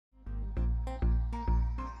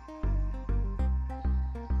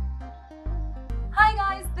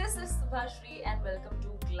This is Subhashri and welcome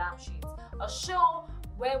to Glam Shades, a show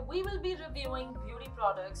where we will be reviewing beauty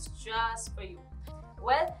products just for you.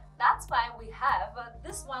 Well, that's why we have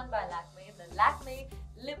this one by Lakme, the Lakme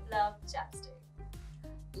Lip Love Chapstick.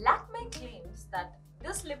 Lakme claims that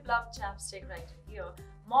this Lip Love Chapstick right in here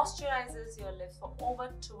moisturizes your lips for over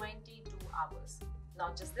 22 hours.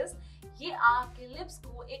 Not just this, ये आपके lips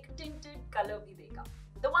को एक tinted color भी देगा.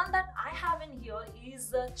 The one that I have in here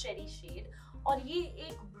is a cherry shade और ये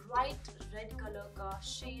एक bright red color का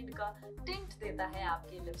shade का tint देता है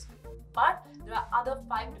आपके lips को. But there are other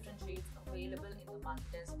 5 different shades available in the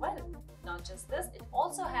market as well. Not just this, it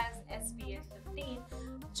also has SPF 15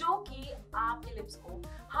 जो कि आपके lips को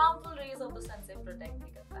harmful rays of the sun से protect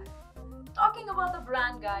भी करता है. Talking about the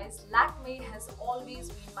brand, guys, Lakme has always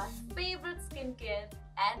been my favorite skincare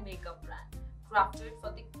and makeup brand. Crafted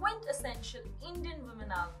for the quintessential Indian women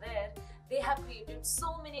out there, they have created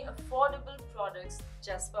so many affordable products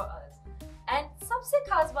just for us. And सबसे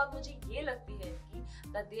खास बात मुझे ये लगती है कि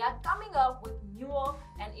that they are coming up with newer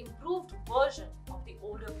and improved version of the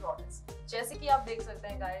older products. जैसे कि आप देख सकते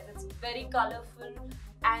हैं guys, it's very colorful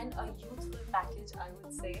and a youthful package I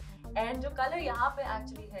would say. And जो color यहाँ पे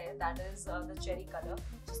actually है, that is the cherry color,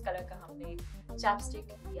 जिस color का हमने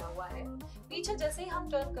chapstick लिया हुआ है. पीछे जैसे ही हम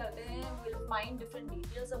turn करते हैं, we'll find different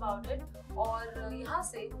details about it. और यहाँ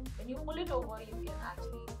से when you pull it over, you can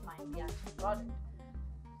actually find the actual product.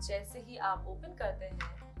 जैसे ही आप open करते हैं,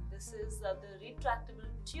 this is the retractable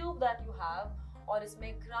tube that you have और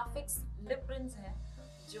इसमें graphics lip prints हैं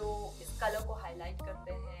जो इस color को highlight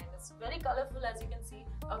करते हैं. It's very colorful as you can see.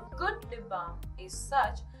 A good lip balm is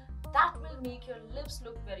such that will make your lips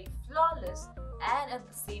look very flawless and at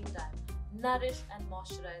the same time nourish and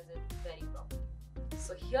moisturize it very properly.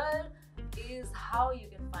 So here is how you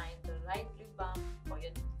can find the right lip balm for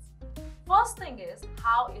your needs. First thing is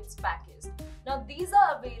how it's packaged. Now these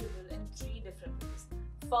are available in 3 different ways.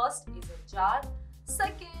 First is a jar,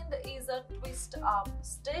 second is a twist up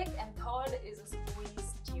stick and third is a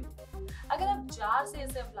squeeze tube. अगर आप jar से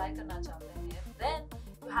इसे apply करना चाहते हैं, then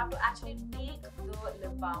you have to actually take the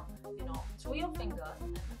lip balm, through your fingers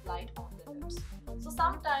and apply it on the lips. So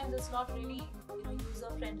sometimes it's not really, user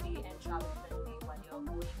friendly and travel friendly when you're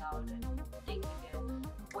going out and taking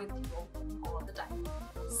it with you all the time.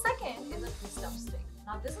 Second is a twist up stick.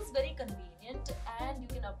 Now this is very convenient and you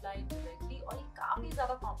can apply it directly और ये काफी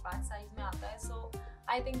ज़्यादा compact size में आता है, so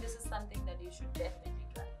I think this is something that you should definitely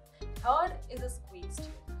try. Third is a squeeze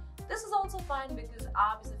tube. This is also fine because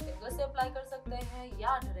आप इसे finger से apply कर सकते हैं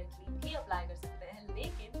या directly भी apply कर सकते हैं,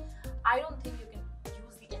 लेकिन I don't think you can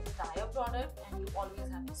use the entire product and you always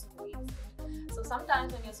have to squeeze it. So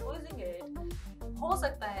sometimes when you're squeezing it, हो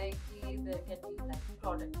सकता है कि there can be like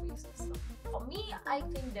product wastes. So for me, I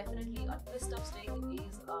think definitely a twist up stick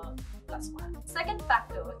is a plus one. Second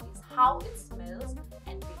factor is how it smells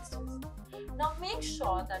and tastes. Now make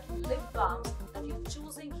sure that lip balms that you're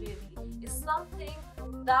choosing really is something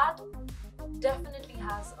that definitely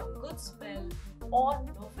has a good smell or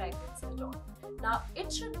no fragrance at all. Now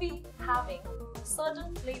it should be having a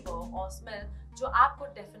certain flavor or smell जो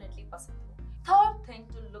आपको definitely पसंद हो. Third thing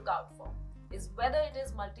to look out for is whether it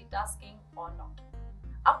is multitasking or not.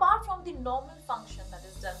 Apart from the normal function that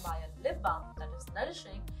is done by a lip balm that is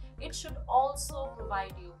nourishing, it should also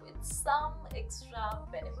provide you with some extra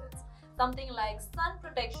benefits. Something like sun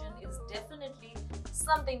protection is definitely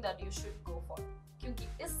something that you should go for, क्योंकि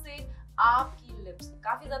इससे आपकी lips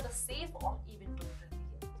काफी ज़्यादा safe और even tone रहती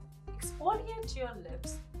है. Exfoliate your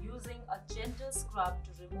lips using a gentle scrub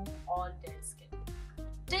to remove all dead skin.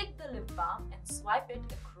 Take the lip balm and swipe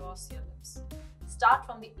it across your lips. Start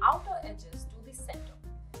from the outer edges to the center.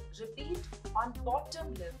 Repeat on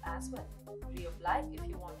bottom lip as well. Reapply if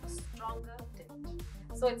you want a stronger tint.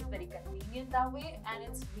 So it's very convenient that way and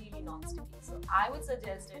it's really non-sticky. So I would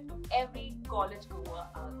suggest it to every college goer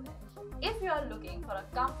out there. If you are looking for a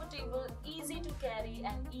comfortable, easy to carry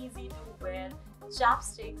and easy to wear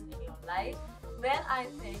chapsticks in your life, then I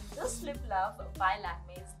think this Lip Love by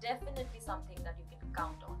Lakme is definitely something that you can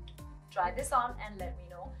count on. Try this on and let me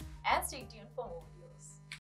know and stay tuned for more videos.